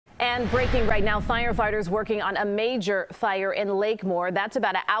And breaking right now, firefighters working on a major fire in Lakemoor. That's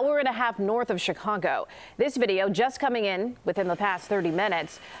about an hour and a half north of Chicago. This video just coming in within the past 30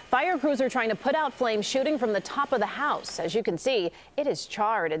 minutes. Fire crews are trying to put out flames shooting from the top of the house. As you can see, it is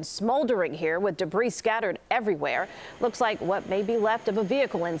charred and smoldering here with debris scattered everywhere. Looks like what may be left of a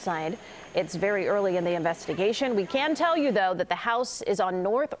vehicle inside. It's very early in the investigation. We can tell you, though, that the house is on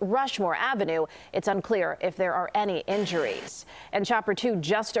North Rushmore Avenue. It's unclear if there are any injuries. And Chopper 2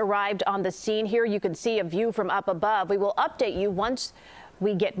 just arrived on the scene here. You can see a view from up above. We will update you once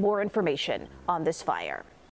we get more information on this fire.